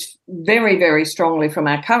afterwards very, very strongly from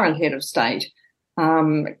our current head of state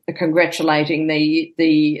congratulating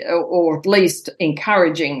or at least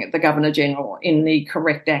encouraging the Governor-General in the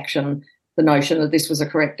correct action, the notion that this was a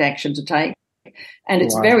correct action to take. And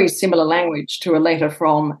it's very similar language to a letter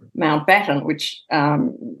from Mountbatten, which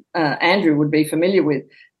Andrew would be familiar with,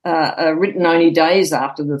 written only days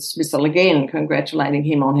after the dismissal, again congratulating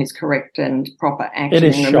him on his correct and proper action. It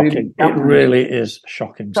is shocking. It really is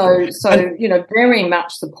shocking. So very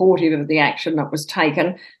much supportive of the action that was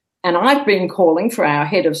taken. And I've been calling for our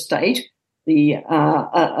head of state, the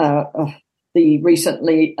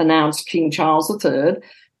recently announced King Charles III,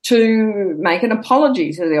 to make an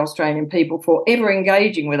apology to the Australian people for ever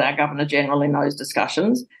engaging with our Governor-General in those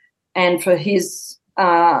discussions, and for his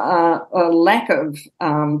lack of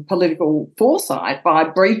political foresight by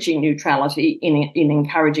breaching neutrality in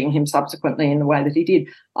encouraging him subsequently in the way that he did.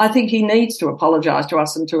 I think he needs to apologise to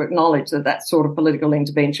us and to acknowledge that sort of political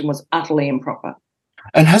intervention was utterly improper.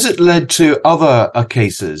 And has it led to other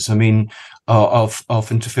cases, I mean, of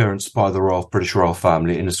interference by the British royal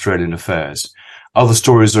family in Australian affairs? Other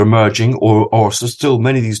stories are emerging, or are still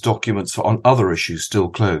many of these documents on other issues still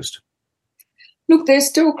closed? Look, they're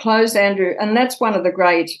still closed, Andrew, and that's one of the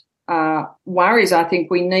great worries. I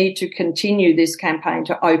think we need to continue this campaign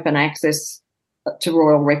to open access to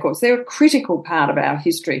royal records. They're a critical part of our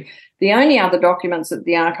history. The only other documents that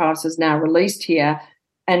the Archives has now released here,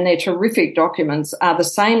 and they're terrific documents, are the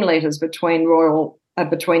same letters between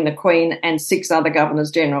the Queen and 6 other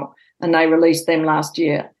Governors-General, and they released them last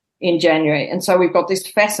year in January. And so we've got this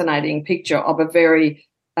fascinating picture of a very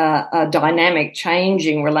dynamic,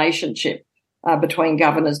 changing relationship between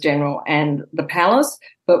Governors-General and the palace.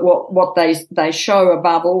 But what they show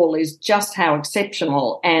above all is just how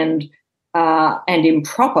exceptional and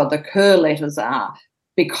improper the Kerr letters are,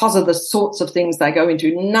 because of the sorts of things they go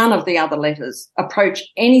into. None of the other letters approach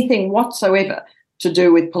anything whatsoever to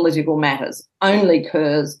do with political matters. Only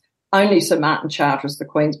Kerr's, only Sir Martin Charteris, the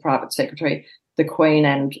Queen's private secretary, the Queen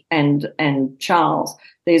and Charles.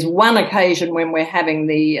 There's one occasion when we're having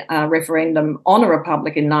the referendum on a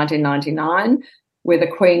republic in 1999, where the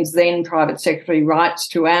Queen's then private secretary writes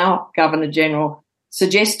to our Governor-General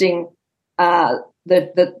suggesting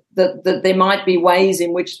that there might be ways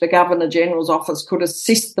in which the Governor-General's office could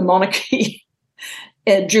assist the monarchy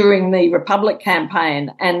during the Republic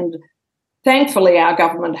campaign. And thankfully our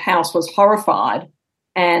government house was horrified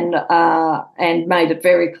and made it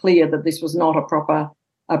very clear that this was not a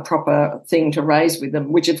proper thing to raise with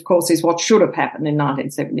them, which of course is what should have happened in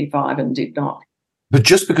 1975 and did not. But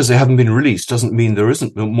just because they haven't been released doesn't mean there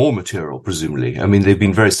isn't more material, presumably. I mean, they've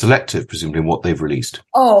been very selective, presumably, in what they've released.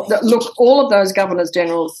 Oh, look, all of those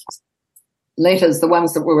Governors-General's letters, the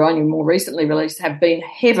ones that were only more recently released, have been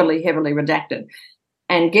heavily, heavily redacted.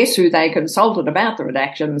 And guess who they consulted about the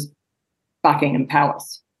redactions? Buckingham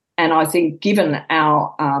Palace. And I think given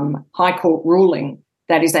our High Court ruling,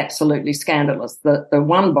 that is absolutely scandalous. The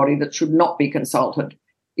one body that should not be consulted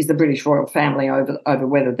is the British royal family over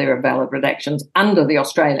whether there are valid redactions under the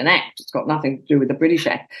Australian Act. It's got nothing to do with the British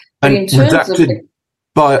Act. But and in terms redacted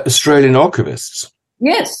by Australian archivists.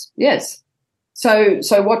 Yes. So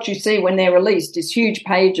what you see when they're released is huge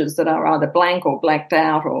pages that are either blank or blacked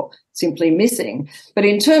out or simply missing. But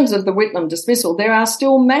in terms of the Whitlam dismissal, there are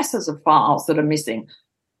still masses of files that are missing.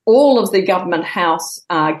 All of the Government House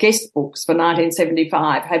guest books for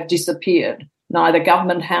 1975 have disappeared. Neither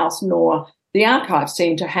Government House nor the Archives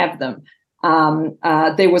seem to have them.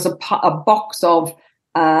 There was a box of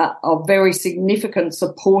very significant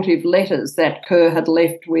supportive letters that Kerr had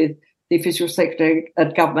left with the official secretary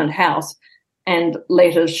at Government House, and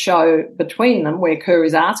letters show between them, where Kerr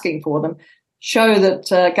is asking for them, show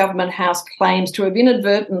that Government House claims to have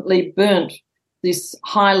inadvertently burnt this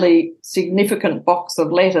highly significant box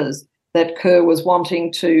of letters that Kerr was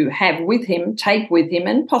wanting to have with him, take with him,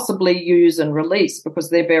 and possibly use and release, because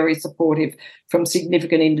they're very supportive from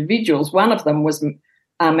significant individuals. One of them was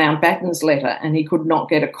Mountbatten's letter, and he could not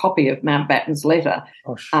get a copy of Mountbatten's letter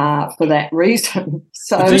for that reason.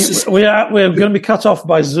 So we're going to be cut off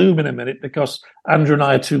by Zoom in a minute because Andrew and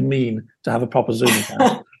I are too mean to have a proper Zoom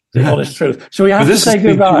account. The honest truth. So we have to say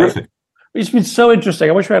goodbye. Terrific. It's been so interesting.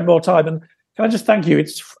 I wish we had more time. And can I just thank you?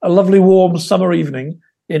 It's a lovely, warm summer evening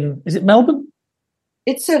is it Melbourne?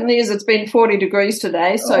 It certainly is. It's been 40 degrees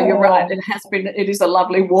today, so you're right. It is a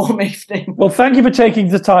lovely, warm evening. Well, thank you for taking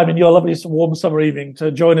the time in your lovely, warm summer evening to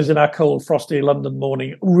join us in our cold, frosty London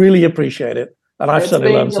morning. Really appreciate it. And I've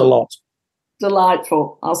certainly learned a lot.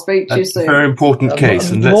 Delightful. I'll speak to you soon. That's a very important case,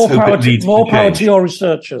 and let's hope it leads more to power change. to your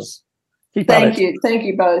researchers. Thank you. Thank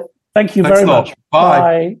you both. Thank you Thanks very a lot. much.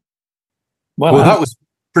 Bye. Well, Well, that was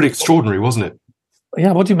pretty extraordinary, wasn't it?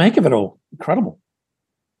 Yeah, what do you make of it all? Incredible.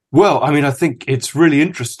 Well, I mean, I think it's really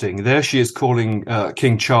interesting. There she is calling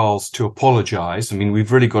King Charles to apologize. I mean,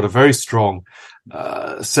 we've really got a very strong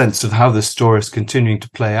sense of how this story is continuing to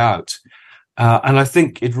play out. And I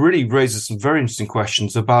think it really raises some very interesting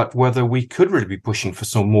questions about whether we could really be pushing for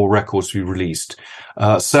some more records to be released,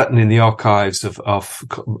 certainly in the archives of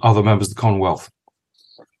other members of the Commonwealth.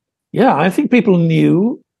 Yeah, I think people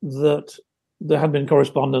knew that there had been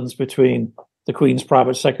correspondence between the Queen's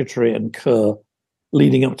private secretary and Kerr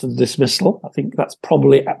leading up to the dismissal. I think that's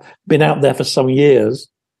probably been out there for some years.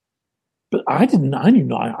 But I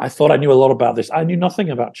thought I knew a lot about this. I knew nothing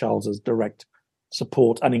about Charles's direct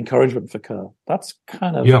support and encouragement for Kerr. That's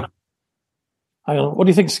kind of... Yeah. Hang on, what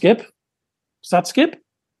do you think, Skip? Is that Skip?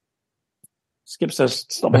 Skip says,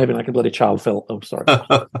 stop behaving like a bloody child, Phil. Oh, sorry.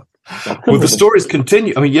 Well, the stories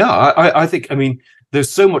continue. I mean, yeah, I think, there's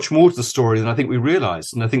so much more to the story than I think we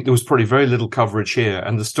realized. And I think there was probably very little coverage here.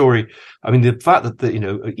 And the story, the fact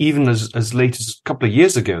that, even as late as a couple of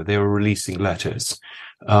years ago, they were releasing letters,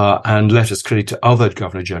 and letters clearly to other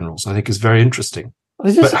governor generals, I think is very interesting.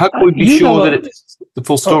 But how can we be sure that it's the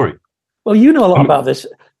full story? Well, you know a lot about this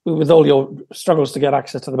with all your struggles to get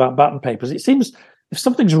access to the Mountbatten papers. It seems if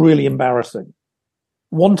something's really embarrassing,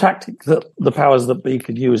 one tactic that the powers that be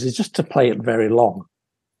could use is just to play it very long.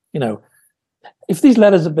 If these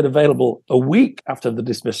letters had been available a week after the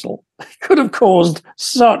dismissal, it could have caused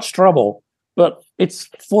such trouble. But it's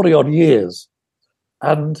 40-odd years.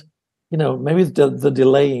 And, maybe the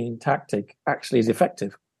delaying tactic actually is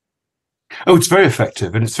effective. Oh, it's very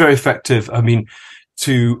effective. And it's very effective,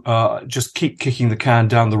 to just keep kicking the can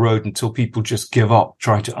down the road until people just give up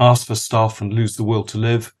trying to ask for stuff and lose the will to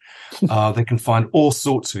live. They can find all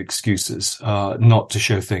sorts of excuses not to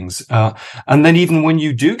show things. And then even when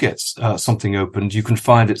you do get something opened, you can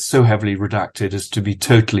find it so heavily redacted as to be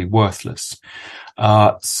totally worthless.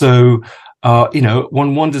 One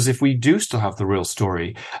wonders if we do still have the real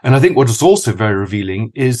story. And I think what is also very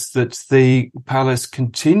revealing is that the palace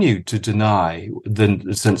continued to deny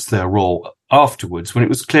since their role afterwards, when it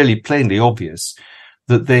was clearly plainly obvious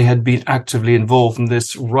that they had been actively involved in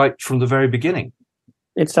this right from the very beginning.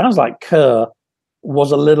 It sounds like Kerr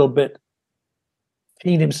was a little bit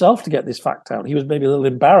keen himself to get this fact out. He was maybe a little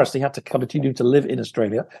embarrassed. He had to continue to live in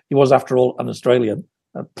Australia. He was, after all, an Australian,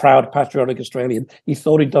 a proud, patriotic Australian. He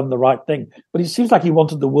thought he'd done the right thing. But it seems like he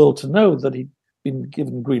wanted the world to know that he'd been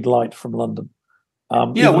given green light from London.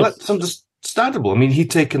 That's understandable.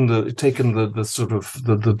 He'd taken the sort of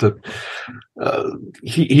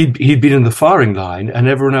he'd been in the firing line, and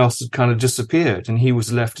everyone else had kind of disappeared, and he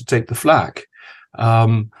was left to take the flak.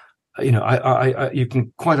 You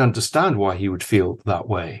can quite understand why he would feel that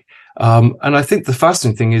way. And I think the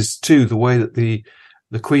fascinating thing is too the way that the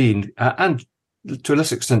Queen and to a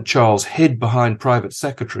lesser extent Charles hid behind private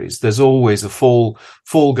secretaries. There's always a fall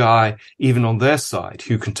guy, even on their side,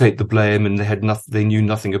 who can take the blame, and they knew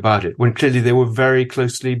nothing about it, when clearly they were very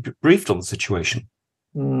closely briefed on the situation.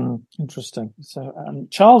 Interesting. So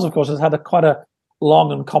Charles, of course, has had quite a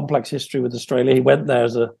long and complex history with Australia. He went there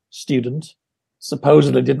as a student,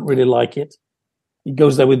 supposedly didn't really like it. He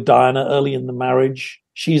goes there with Diana early in the marriage.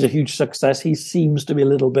 She's a huge success. He seems to be a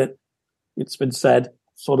little bit, it's been said,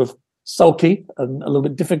 sort of sulky and a little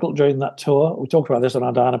bit difficult during that tour. We talked about this on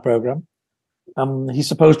our Diana program. He's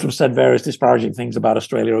supposed to have said various disparaging things about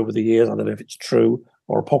Australia over the years. I don't know if it's true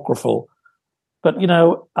or apocryphal. But, and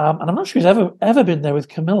I'm not sure he's ever been there with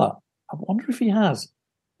Camilla. I wonder if he has,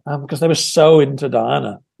 because they were so into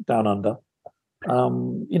Diana down under.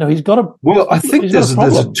 He's got a... Well, I think there's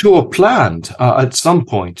a tour planned at some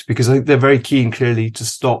point, because I think they're very keen, clearly, to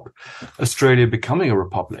stop Australia becoming a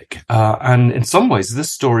republic. And in some ways,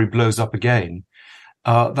 this story blows up again.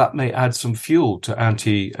 That may add some fuel to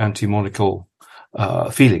anti-monarchical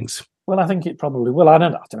feelings. Well, I think it probably will. I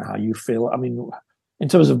don't know how you feel. In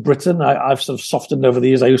terms of Britain, I've sort of softened over the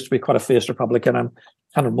years. I used to be quite a fierce Republican. I'm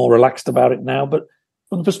kind of more relaxed about it now. But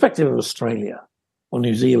from the perspective of Australia or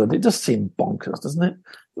New Zealand, it does seem bonkers, doesn't it?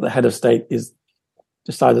 The head of state is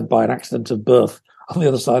decided by an accident of birth on the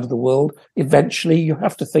other side of the world. Eventually, you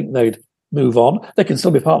have to think they'd move on. They can still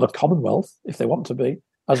be part of the Commonwealth if they want to be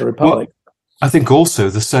as a republic. Well, I think also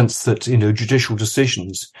the sense that, judicial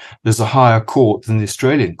decisions, there's a higher court than the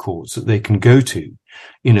Australian courts that they can go to.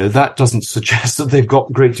 That doesn't suggest that they've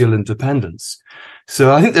got a great deal of independence.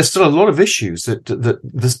 So I think there's still a lot of issues that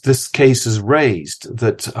this case has raised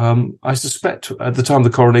that I suspect at the time of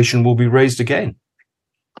the coronation will be raised again.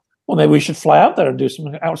 Well, maybe we should fly out there and do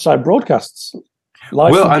some outside broadcasts.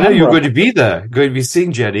 Well, I know you're going to be there, going to be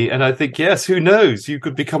seeing Jenny, and I think, yes, who knows? You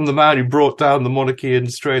could become the man who brought down the monarchy in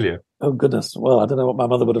Australia. Oh, goodness. Well, I don't know what my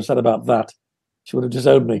mother would have said about that. She would have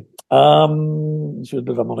disowned me. She was a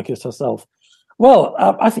bit of a monarchist herself. Well,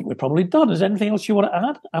 I think we're probably done. Is there anything else you want to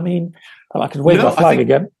add? I mean, I could wave my flag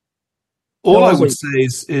again. All I would say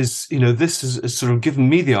is, this has sort of given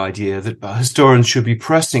me the idea that historians should be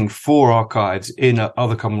pressing for archives in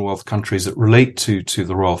other Commonwealth countries that relate to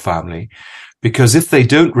the royal family, because if they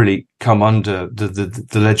don't really come under the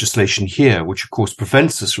legislation here, which of course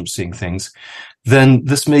prevents us from seeing things, then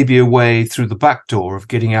this may be a way through the back door of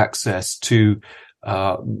getting access to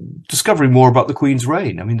discovering more about the Queen's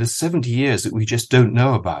reign. I mean, there's 70 years that we just don't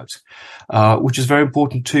know about, which is very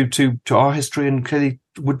important to our history and clearly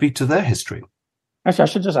would be to their history. Actually, I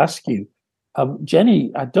should just ask you,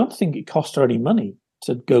 Jenny, I don't think it cost her any money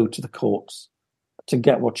to go to the courts to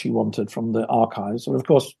get what she wanted from the archives. And of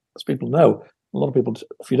course, as people know, a lot of people,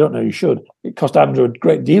 if you don't know, you should. It cost Andrew a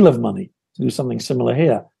great deal of money to do something similar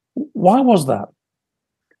here. Why was that?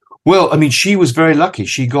 Well, I mean, she was very lucky.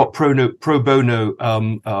 She got pro bono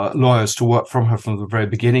lawyers to work from her from the very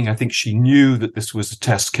beginning. I think she knew that this was a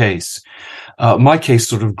test case. My case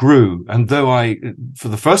sort of grew. And though I, for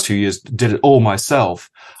the first few years, did it all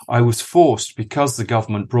myself, I was forced, because the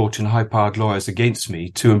government brought in high-powered lawyers against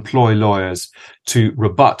me, to employ lawyers to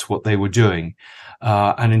rebut what they were doing.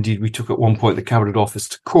 And indeed, we took at one point the Cabinet Office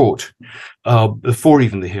to court before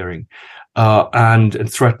even the hearing. And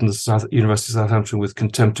threatened the University of Southampton with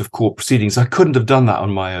contempt of court proceedings. I couldn't have done that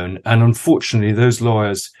on my own. And unfortunately, those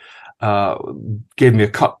lawyers gave me a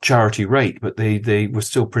cut charity rate, but they were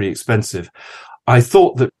still pretty expensive. I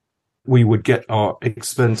thought that we would get our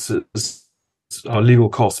expenses, our legal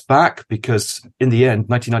costs back, because in the end,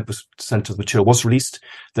 99% of the material was released.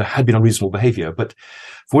 There had been unreasonable behaviour, but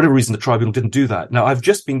for whatever reason, the tribunal didn't do that. Now, I've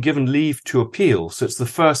just been given leave to appeal, so it's the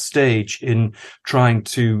first stage in trying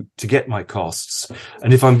to get my costs.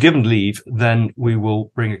 And if I'm given leave, then we will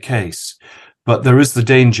bring a case. But there is the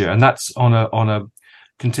danger, and that's on a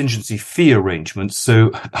contingency fee arrangement.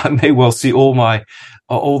 So I may well see all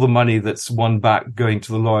the money that's won back going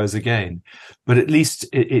to the lawyers again. But at least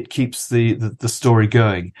it keeps the story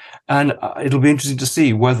going. And it'll be interesting to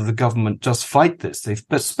see whether the government does fight this. They've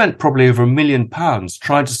spent probably over £1 million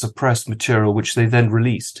trying to suppress material which they then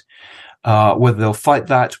released. Whether they'll fight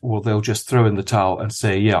that or they'll just throw in the towel and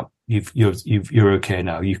say, yeah, you're okay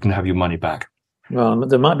now. You can have your money back. Well,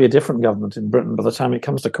 there might be a different government in Britain by the time it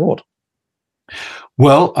comes to court.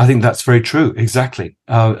 Well, I think that's very true. Exactly.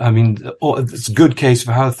 I mean, it's a good case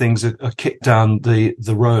for how things are kicked down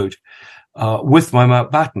the road. With my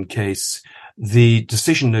Mountbatten case, the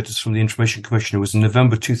decision notice from the Information Commissioner was in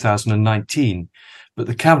November 2019, but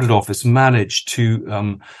the Cabinet Office managed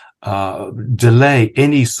to delay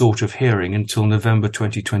any sort of hearing until November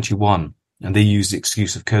 2021. And they used the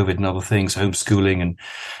excuse of COVID and other things, homeschooling, and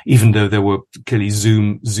even though there were clearly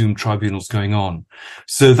Zoom tribunals going on.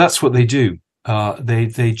 So that's what they do.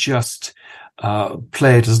 They just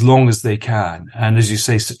play it as long as they can. And as you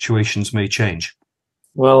say, situations may change.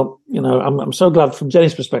 Well, I'm so glad from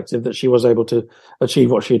Jenny's perspective that she was able to achieve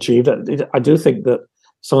what she achieved. I do think that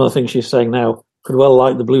some of the things she's saying now could well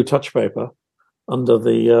light the blue touch paper under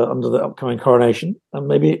the upcoming coronation, and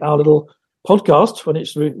maybe our little podcast when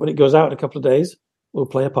it goes out in a couple of days will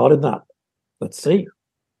play a part in that. Let's see.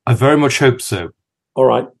 I very much hope so. All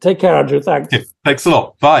right. Take care, Andrew. Thanks. Yeah, thanks a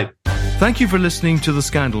lot. Bye. Thank you for listening to the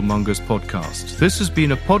Scandalmongers podcast. This has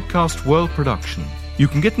been a Podcast World production. You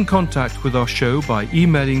can get in contact with our show by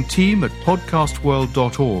emailing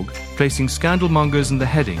team@podcastworld.org, placing Scandalmongers in the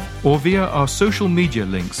heading, or via our social media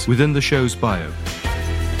links within the show's bio.